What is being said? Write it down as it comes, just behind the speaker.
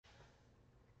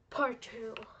Part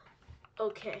 2.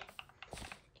 Okay.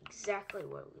 Exactly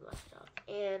where we left off.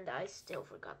 And I still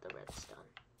forgot the redstone.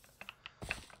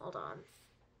 Hold on.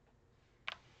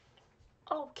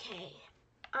 Okay.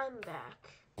 I'm back.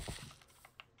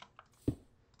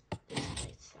 This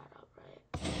lights that up, right?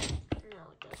 No,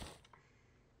 it doesn't.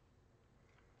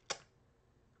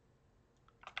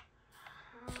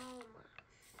 How much? Oh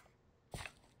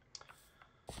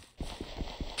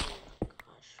my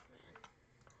gosh, man.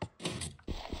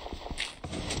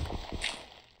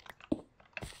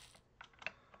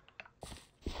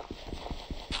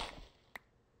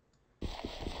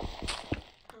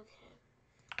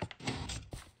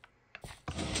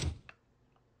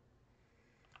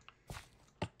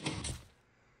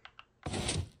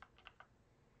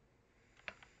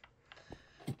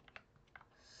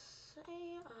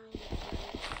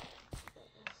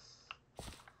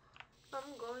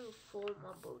 I'm going full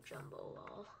mumbo jumbo,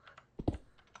 lol.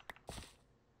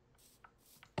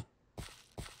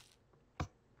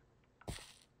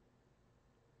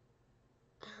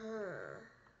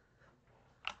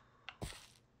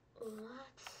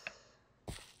 What?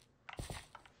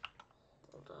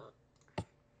 Hold up.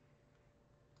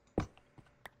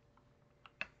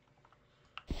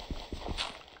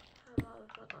 How about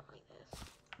if I go like this?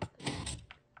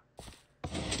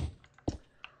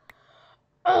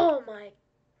 Oh my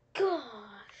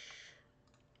gosh.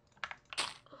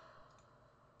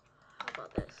 How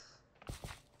about this?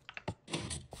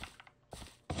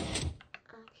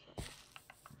 Okay.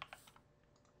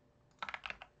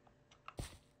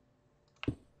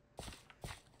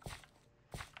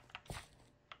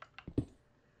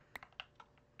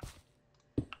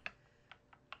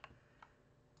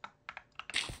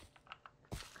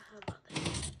 How about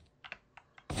this?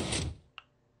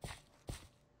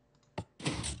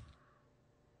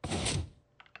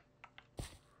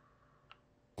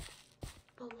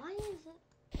 But why is it?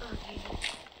 Okay.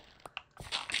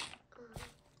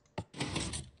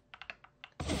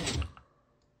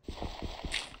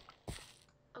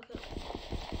 Okay.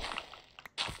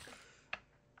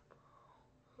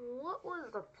 What was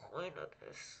the point of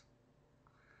this?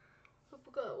 I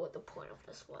forgot what the point of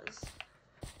this was.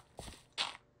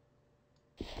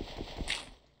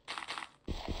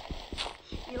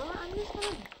 You know what? I'm just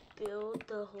gonna build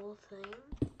the whole thing,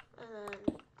 and then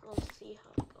we'll see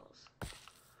how it goes.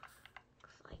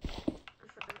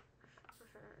 It's like,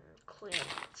 clearly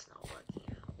it's not working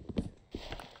out.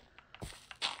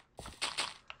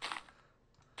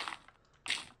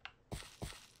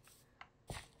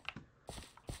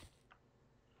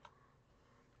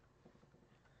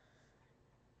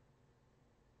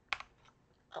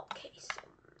 Okay, so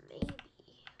maybe.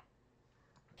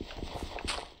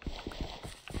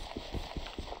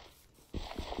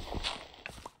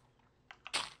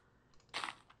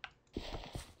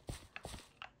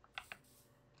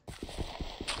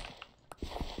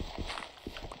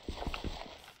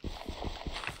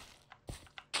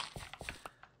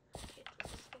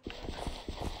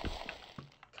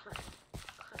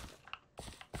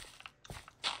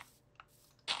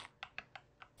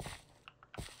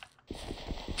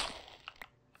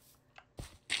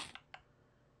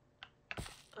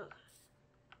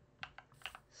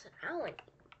 So now I need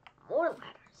more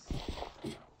ladders.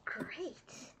 Great.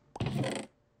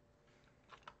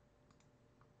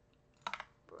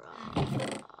 Bruh.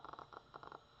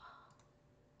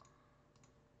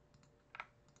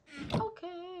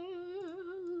 Okay,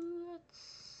 let's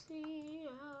see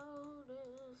how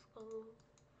this goes.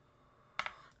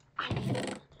 I need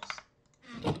another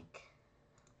stick.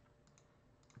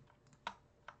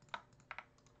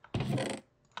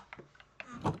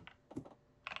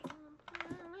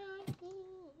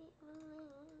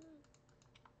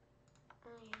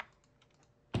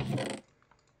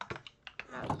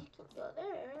 Now you can go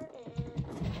there and I can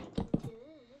do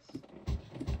this.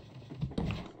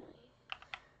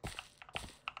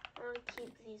 I want to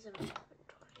keep these in my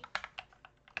inventory.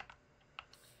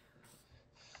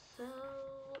 So,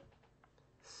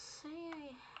 say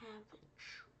I have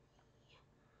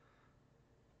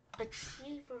a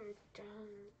tree from down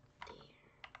there.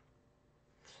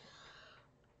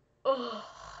 Oh,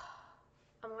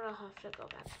 I'm gonna have to go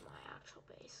back to my actual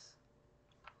base.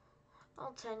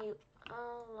 I'll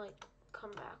like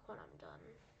come back when I'm done.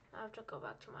 I have to go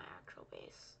back to my actual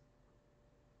base.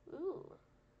 Ooh,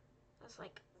 that's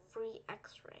like free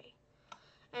X-ray.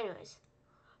 Anyways,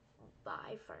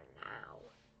 bye for now.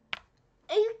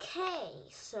 Okay,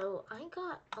 so I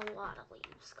got a lot of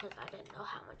leaves because I didn't know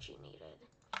how much you needed.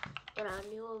 And I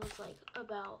knew it was like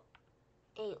about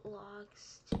 8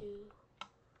 logs to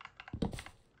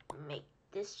make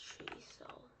this tree, so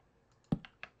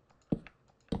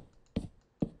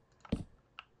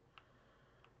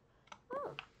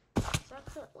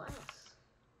cut less.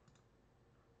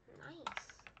 Nice.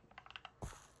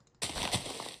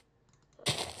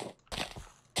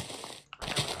 I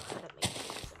don't know how to make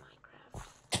trees in Minecraft.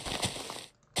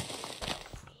 Bear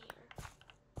with me here.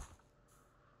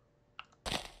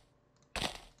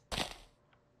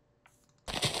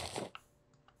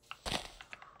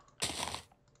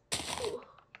 Ooh.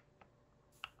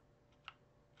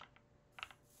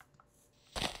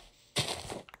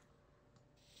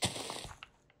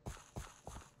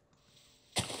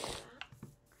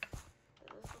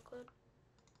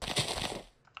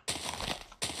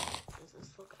 Does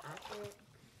this look accurate?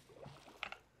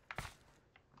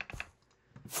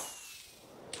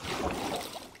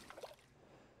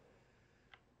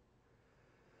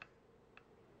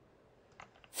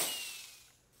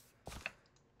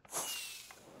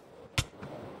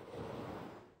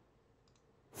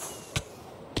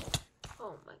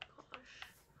 Oh my gosh.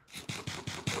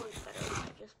 Always better if I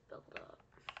just build up.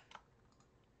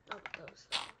 Not with those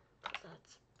though, because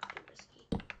that's pretty risky.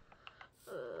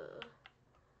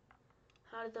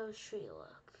 How did those trees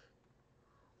look?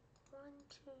 1,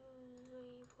 2,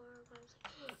 3, 4, 5, 6.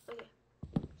 Okay.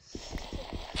 69.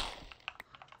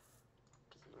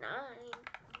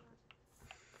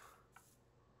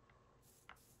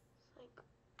 It's like.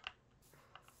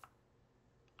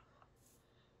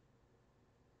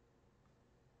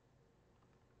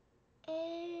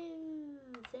 Oh,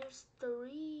 there's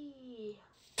 3.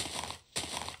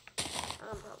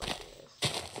 I'll probably do this.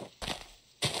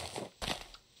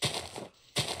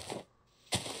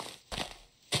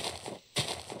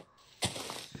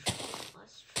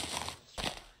 Let's try.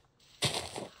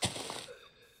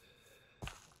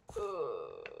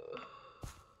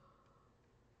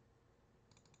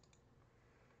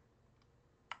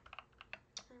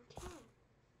 Okay.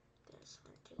 There's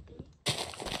 1, 2, 3. There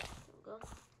we go.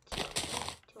 2 on those.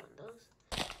 2 on those.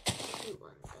 2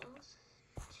 on those.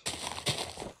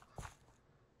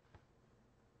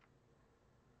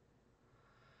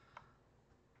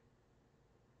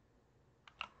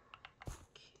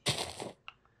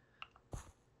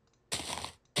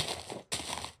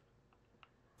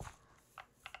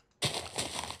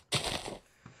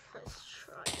 Let's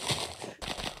try this tree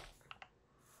out.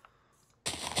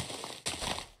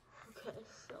 Okay,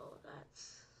 so that's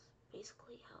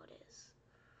basically how it is.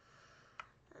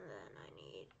 And then I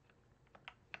need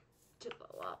to go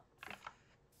up.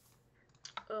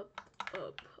 Up,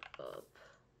 up, up.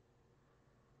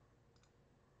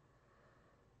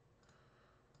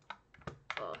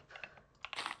 Up.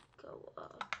 Go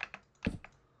up.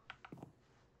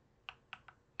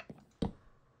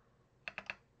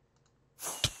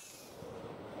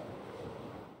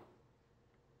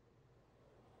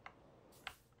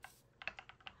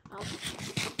 I'll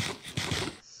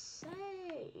save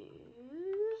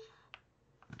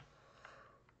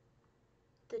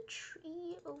the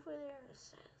tree over there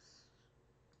says.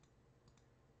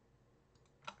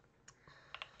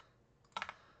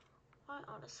 I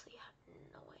honestly have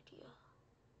no idea.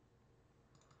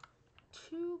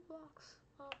 2 blocks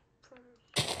up from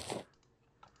here.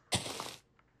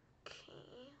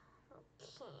 Okay. I'm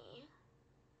just gonna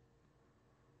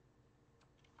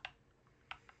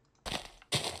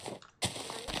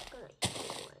equal it, to be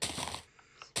honest.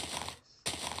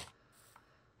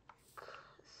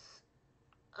 'Cause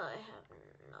I have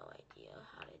no idea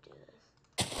how to do this.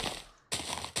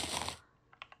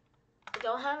 I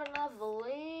don't have enough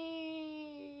leaves.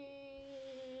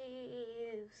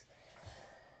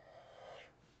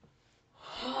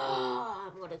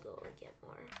 I'm gonna go and get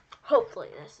more. Hopefully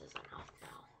this is enough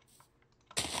now.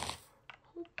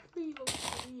 Hopefully.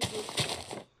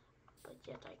 But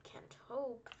yet I can't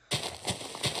hope.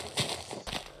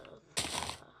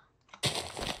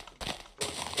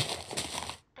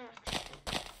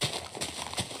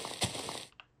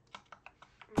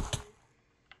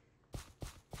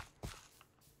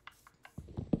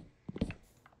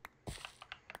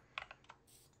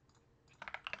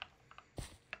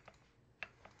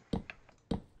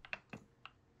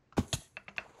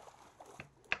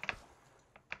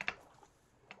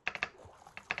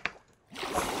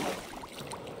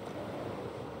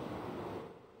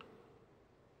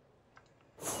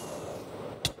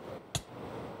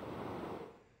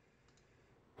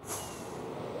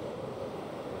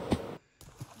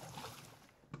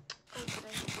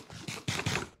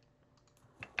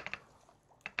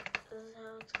 This is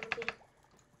how it's gonna be.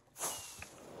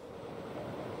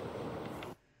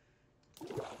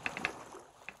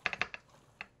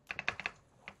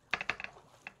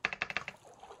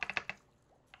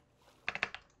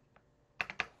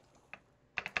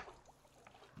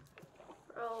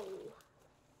 Bro,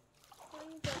 why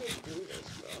you gotta do this,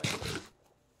 bro?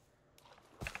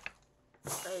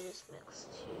 just mix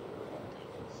two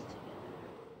things together.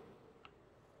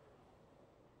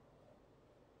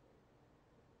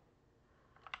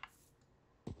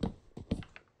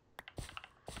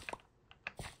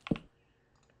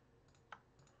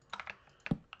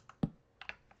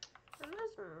 I'm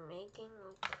just making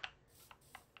like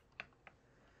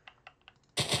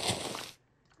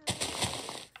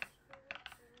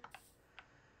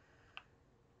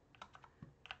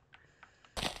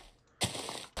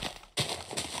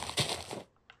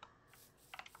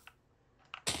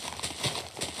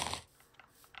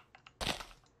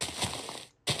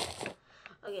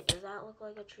okay, does that look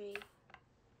like a tree?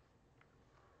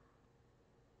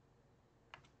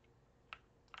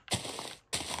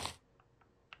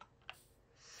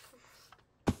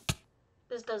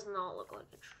 This does not look like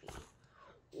a tree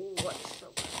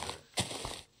whatsoever.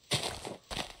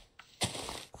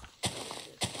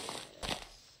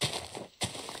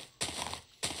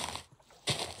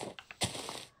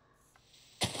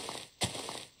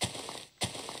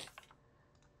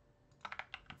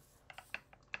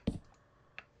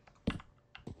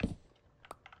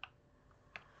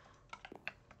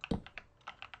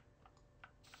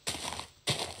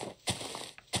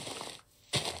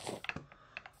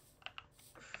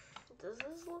 Does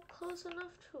this look close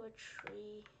enough to a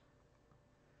tree?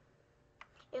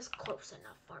 It's close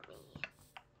enough for me.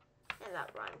 And that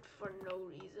rhymed for no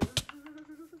reason.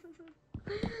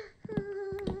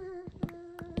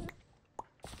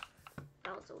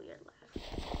 That was a weird laugh.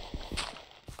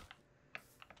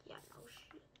 Yeah, no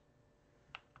shit.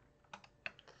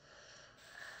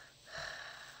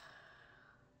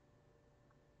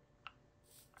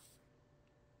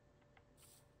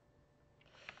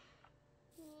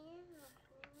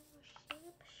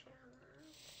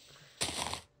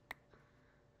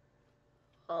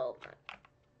 Oh my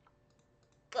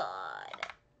god.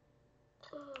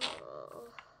 Oh.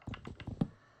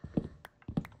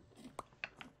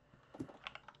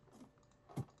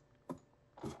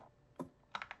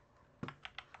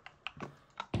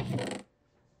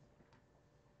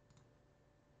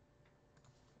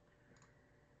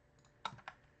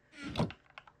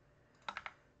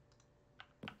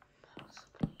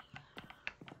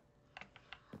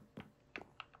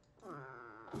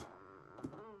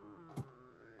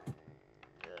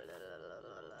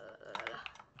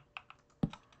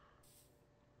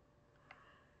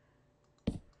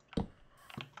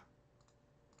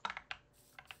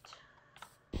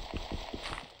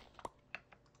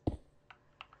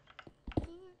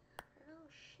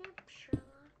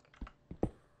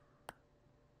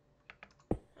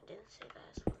 Say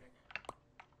that word.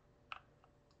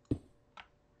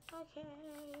 Okay.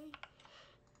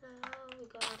 Now we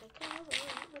gotta cover it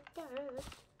with dirt.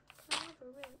 Cover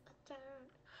it with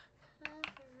dirt. Cover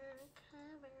it with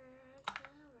dirt.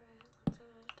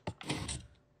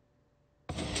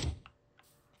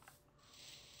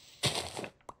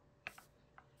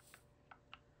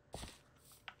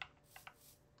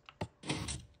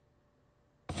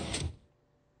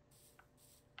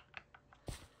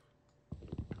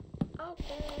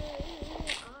 Okay,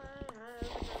 I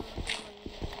have nothing.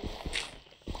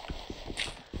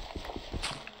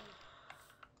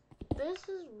 This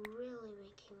is really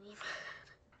making me mad.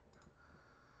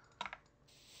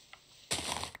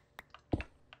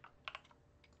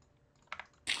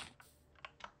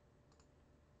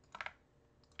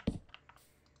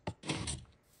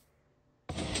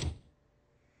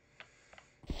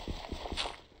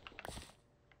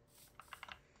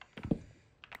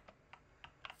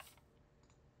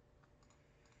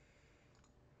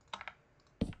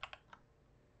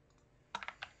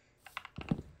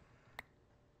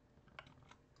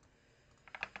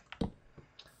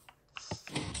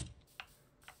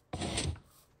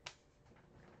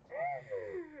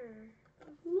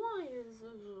 Why is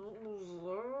this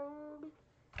absurd?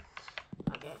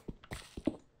 Okay.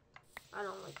 I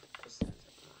don't like the pistons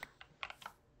anymore.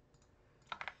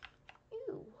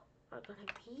 You are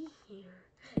gonna be here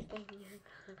and you're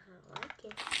gonna like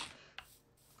it.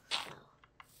 So.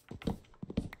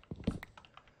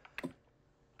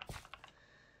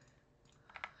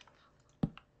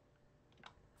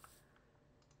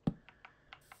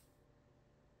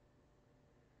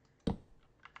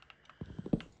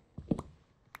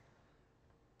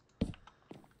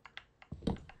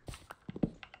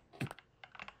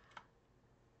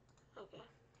 Okay,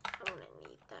 I'm gonna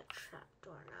need that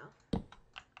trapdoor now.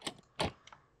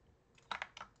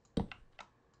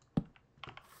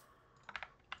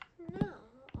 Now,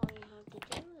 all you have to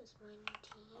do is mine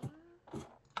here.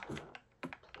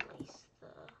 Place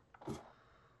the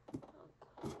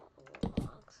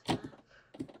logs back,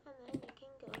 and then you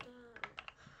can go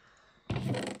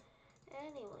down.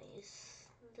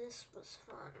 this was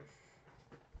fun.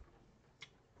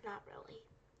 Not really,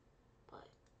 but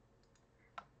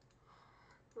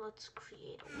let's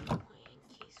create a waypoint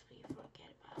in case we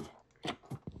forget about it.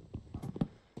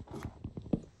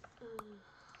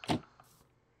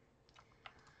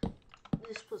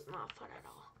 This was not fun at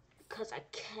all because I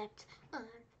kept on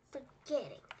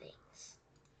forgetting things.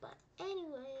 But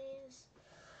anyways,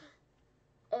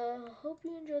 hope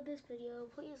you enjoyed this video.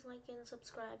 Please like and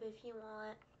subscribe if you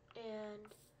want,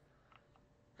 and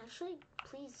actually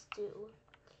please do,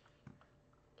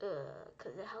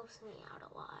 because it helps me out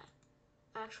a lot.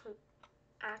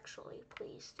 Actually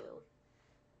please do.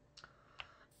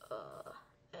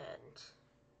 And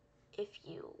if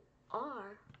you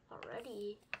are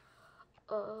already,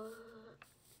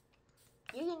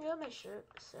 you can join my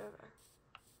server.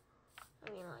 I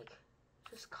mean, like,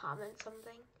 just comment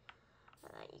something,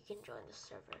 and then you can join the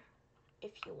server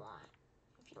if you want.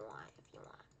 If you want.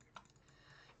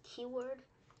 Keyword,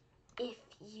 if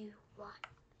you want.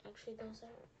 Actually,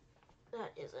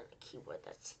 that isn't a keyword.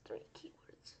 That's 3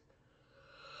 keywords.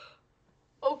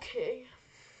 Okay.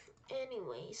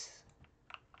 Anyways,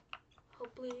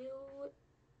 hope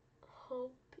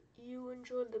you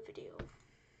enjoyed the video.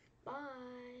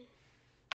 Bye.